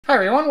Hey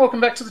everyone, welcome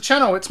back to the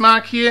channel. It's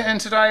Mark here, and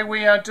today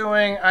we are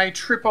doing a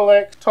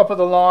XXX top of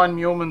the line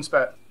Muleman's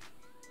bat.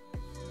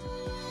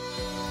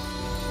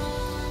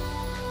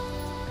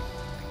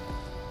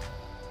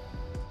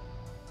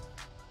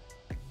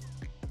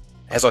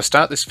 As I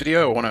start this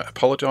video, I want to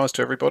apologise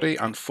to everybody.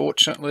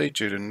 Unfortunately,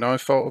 due to no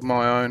fault of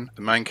my own,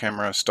 the main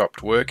camera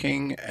stopped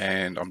working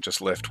and I'm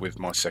just left with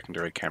my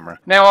secondary camera.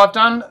 Now, I've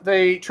done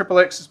the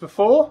XXXs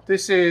before.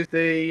 This is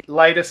the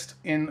latest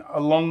in a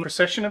long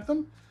procession of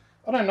them.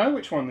 I don't know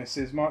which one this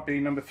is. Might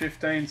be number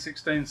 15,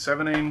 16,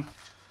 17.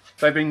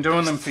 They've been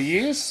doing them for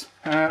years.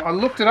 I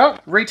looked it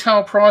up.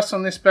 Retail price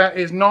on this bat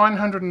is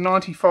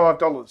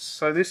 $995.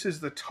 So this is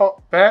the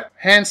top bat,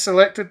 hand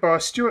selected by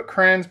Stuart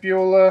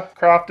Cransbuehler,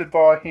 crafted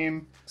by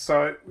him.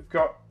 So we've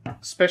got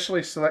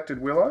specially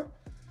selected willow.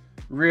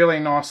 Really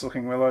nice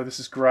looking willow. This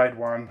is grade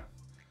 1.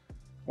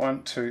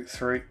 1, 2,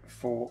 3,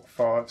 4,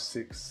 5,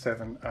 6,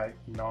 7, 8,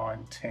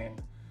 9, 10.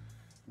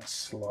 A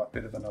slight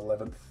bit of an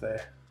 11th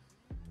there.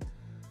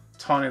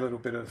 Tiny little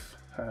bit of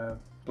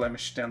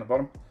blemish down the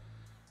bottom,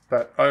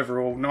 but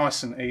overall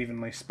nice and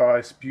evenly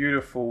spaced,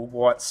 beautiful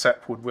white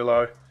sapwood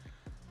willow,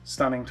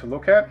 stunning to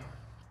look at.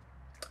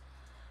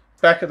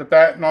 Back of the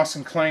bat nice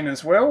and clean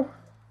as well.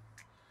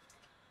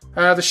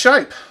 The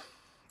shape,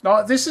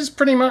 now, this is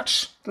pretty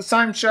much the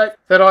same shape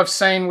that I've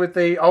seen with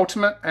the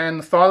Ultimate and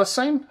the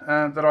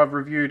Thylacine that I've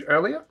reviewed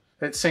earlier.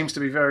 It seems to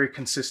be very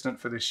consistent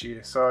for this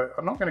year, so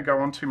I'm not going to go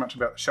on too much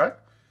about the shape.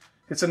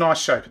 It's a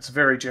nice shape, it's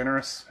very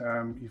generous.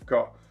 You've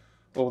got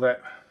all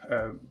that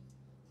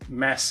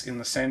mass in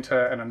the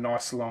center and a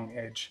nice long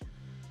edge.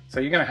 So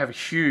you're going to have a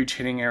huge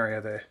hitting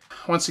area there.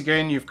 Once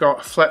again, you've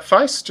got a flat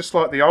face, just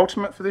like the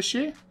Ultimate for this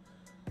year.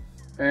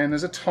 And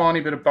there's a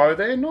tiny bit of bow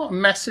there, not a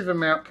massive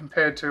amount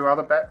compared to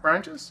other bat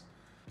ranges.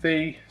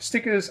 The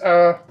stickers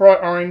are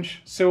bright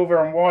orange,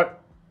 silver and white.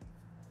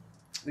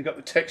 You've got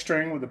the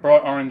texturing with the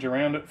bright orange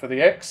around it for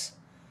the X.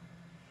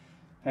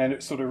 And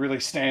it sort of really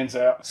stands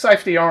out.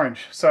 Safety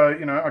orange, so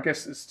you know, I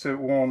guess it's to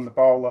warn the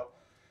bowler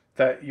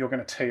that you're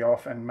going to tee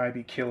off and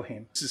maybe kill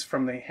him. This is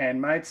from the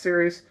Handmade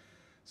series,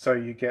 so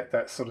you get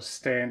that sort of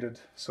standard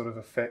sort of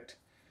effect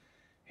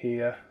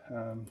here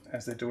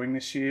as they're doing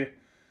this year.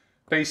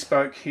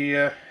 Bespoke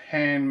here,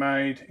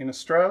 handmade in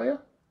Australia,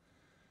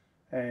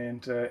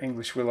 and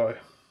English willow.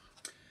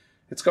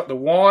 It's got the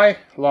Y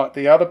like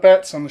the other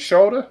bats on the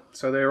shoulder,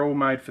 so they're all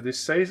made for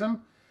this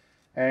season.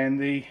 And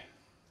the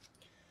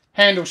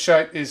handle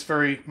shape is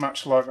very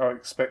much like I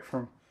expect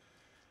from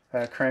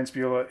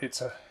Cransbuehler.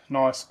 It's a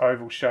nice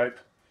oval shape,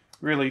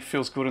 really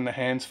feels good in the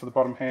hands for the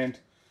bottom hand,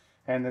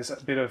 and there's a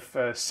bit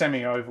of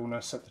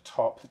semi-ovalness at the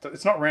top.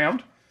 It's not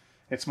round,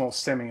 it's more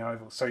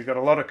semi-oval, so you've got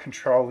a lot of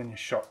control in your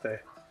shot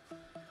there.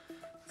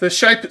 The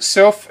shape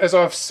itself, as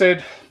I've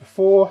said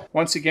before,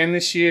 once again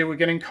this year we're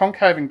getting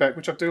concaving back,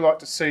 which I do like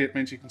to see. It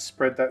means you can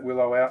spread that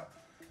willow out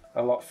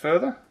a lot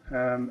further.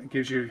 It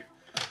gives you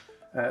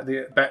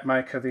the bat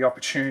maker the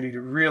opportunity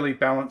to really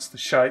balance the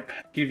shape,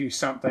 give you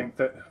something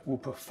that will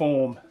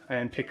perform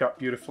and pick up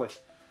beautifully.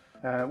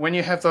 When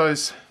you have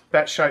those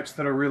bat shapes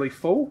that are really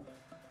full,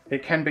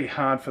 it can be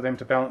hard for them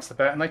to balance the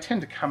bat, and they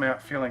tend to come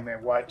out feeling their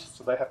weight,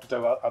 so they have to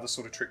do other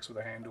sort of tricks with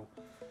the handle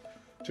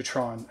to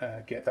try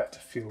and get that to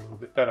feel a little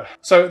bit better.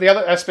 So the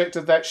other aspect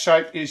of that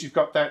shape is you've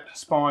got that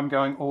spine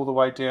going all the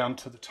way down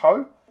to the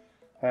toe,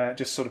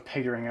 just sort of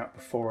petering out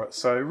before it.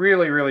 So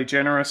really, really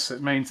generous.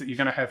 It means that you're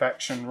going to have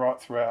action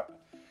right throughout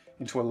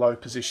into a low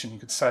position. You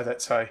could say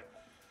that's a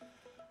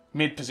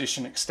mid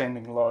position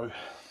extending low.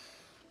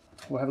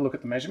 We'll have a look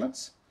at the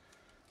measurements.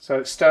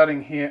 So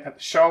starting here at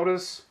the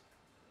shoulders,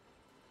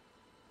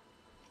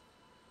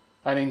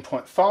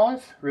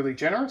 18.5, really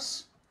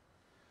generous,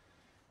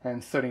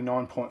 and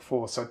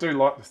 39.4. So I do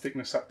like the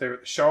thickness up there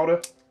at the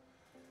shoulder.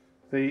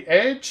 The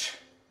edge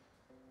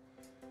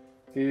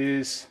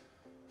is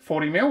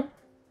 40 mil.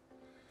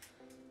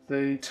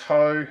 The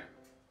toe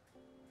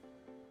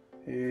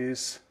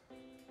is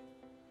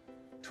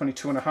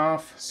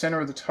 22.5. Center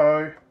of the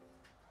toe,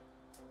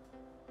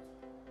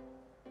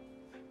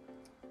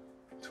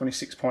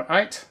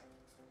 26.8.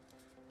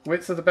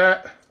 Width of the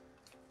bat,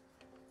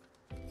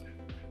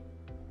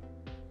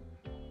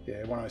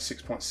 yeah,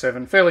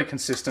 106.7. Fairly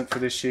consistent for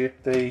this year.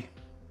 The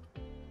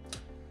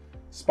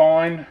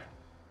spine,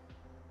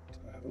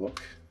 have a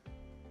look,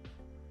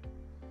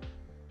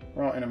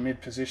 right in a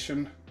mid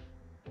position,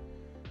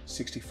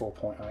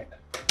 64.8.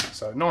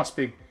 So nice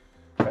big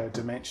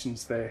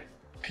dimensions there.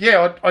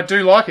 Yeah, I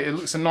do like it. It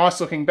looks a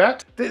nice looking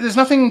bat. There's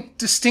nothing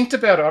distinct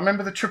about it. I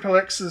remember the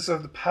XXXs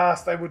of the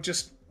past, they were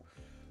just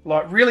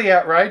like really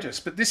outrageous,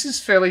 but this is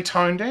fairly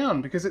toned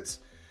down because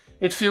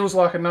it feels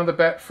like another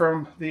bat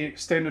from the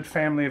extended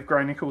family of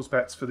Gray-nicolls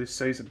bats for this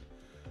season.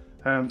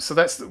 So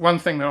that's the one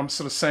thing that I'm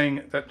sort of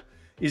seeing that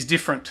is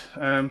different.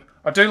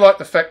 I do like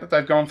the fact that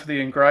they've gone for the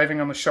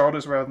engraving on the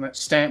shoulders rather than that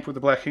stamp with the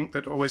black ink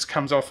that always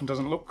comes off and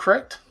doesn't look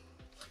correct.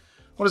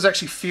 What does it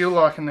actually feel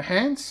like in the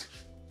hands?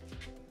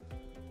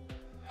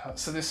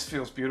 So this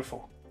feels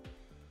beautiful.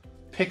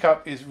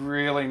 Pickup is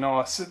really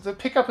nice. The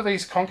pickup of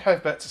these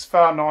concave bats is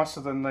far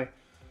nicer than the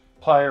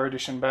Player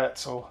Edition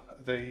bats or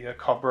the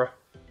Cobra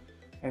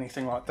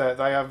anything like that.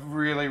 They are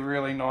really,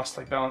 really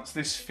nicely balanced.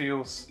 This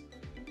feels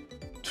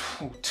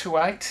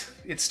 2.8.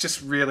 It's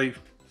just really,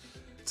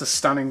 it's a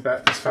stunning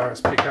bat as far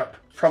as pickup.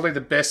 Probably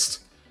the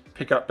best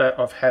pickup bat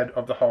I've had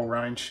of the whole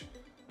range,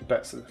 the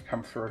bats that have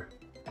come through.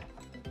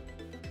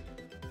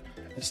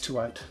 It's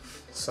 2.8.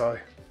 So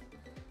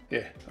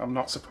yeah, I'm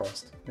not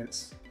surprised.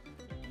 It's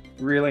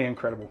really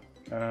incredible.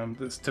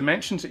 The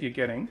dimensions that you're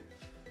getting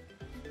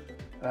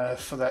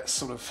for that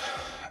sort of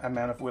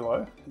amount of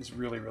willow is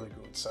really, really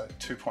good. So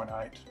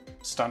 2.8,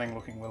 stunning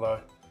looking willow.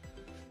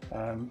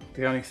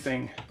 The only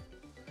thing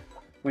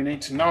we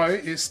need to know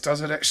is,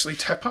 does it actually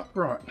tap up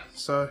right?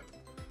 So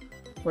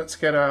let's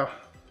get our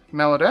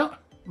mallet out,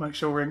 make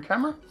sure we're in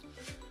camera,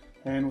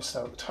 and we'll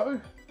start at the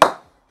toe.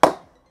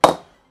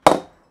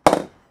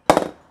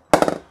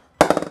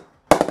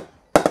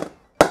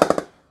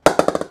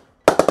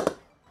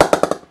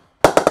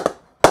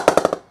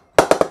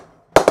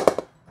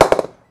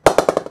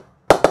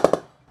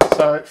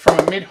 So from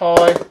a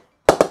mid-high,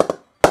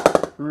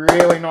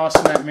 really nice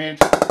in that mid,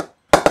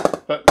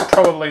 but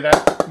probably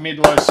that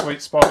mid-low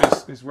sweet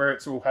spot is where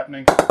it's all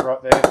happening, right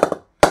there.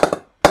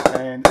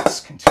 And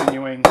it's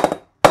continuing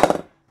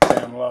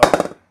down low.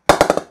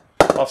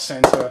 Off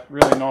centre,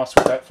 really nice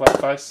with that flat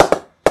face.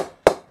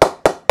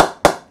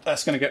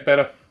 That's going to get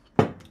better.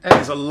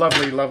 That is a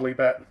lovely, lovely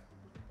bat.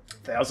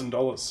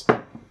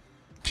 $1,000.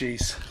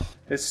 Jeez.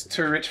 It's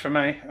too rich for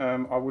me.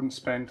 I wouldn't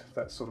spend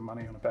that sort of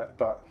money on a bat,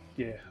 but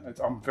yeah,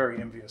 I'm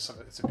very envious of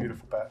it. It's a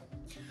beautiful bat.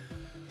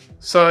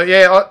 So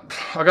yeah,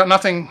 I got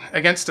nothing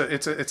against it.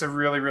 It's a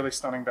really, really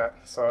stunning bat.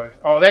 So,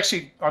 oh,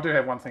 actually, I do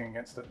have one thing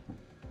against it.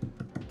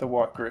 The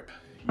white grip.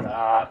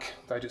 Yuck.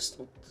 They just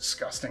look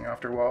disgusting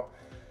after a while.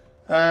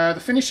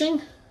 The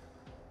finishing.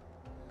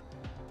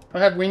 I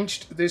have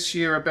whinged this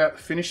year about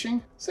the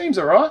finishing. Seems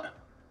alright.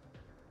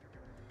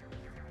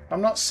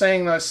 I'm not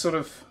seeing those sort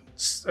of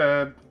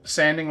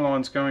sanding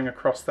lines going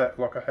across that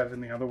like I have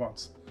in the other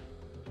ones.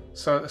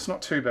 So it's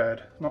not too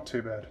bad, not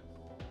too bad.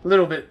 A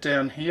little bit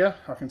down here,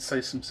 I can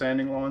see some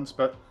sanding lines,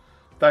 but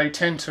they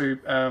tend to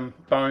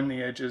bone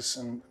the edges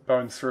and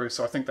bone through,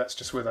 so I think that's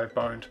just where they've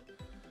boned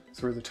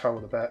through the toe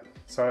of the bat.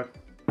 So,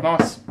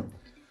 nice.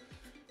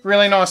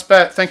 Really nice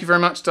bat. Thank you very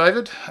much,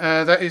 David.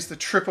 That is the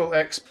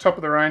XXX top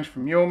of the range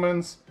from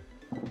Muleman's.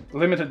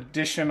 Limited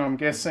edition, I'm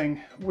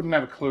guessing. Wouldn't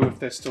have a clue if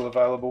they're still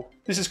available.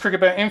 This is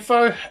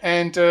CricketBatInfo,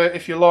 and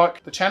if you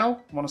like the channel,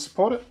 want to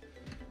support it,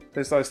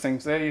 there's those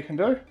things there you can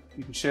do.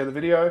 You can share the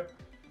video.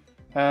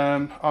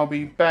 I'll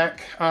be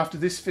back after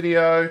this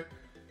video.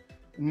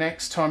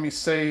 Next time you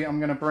see, I'm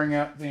going to bring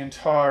out the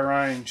entire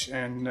range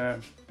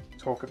and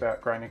talk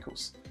about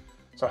Gray-nicolls.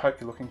 So I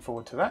hope you're looking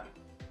forward to that.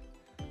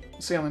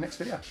 See you on the next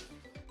video.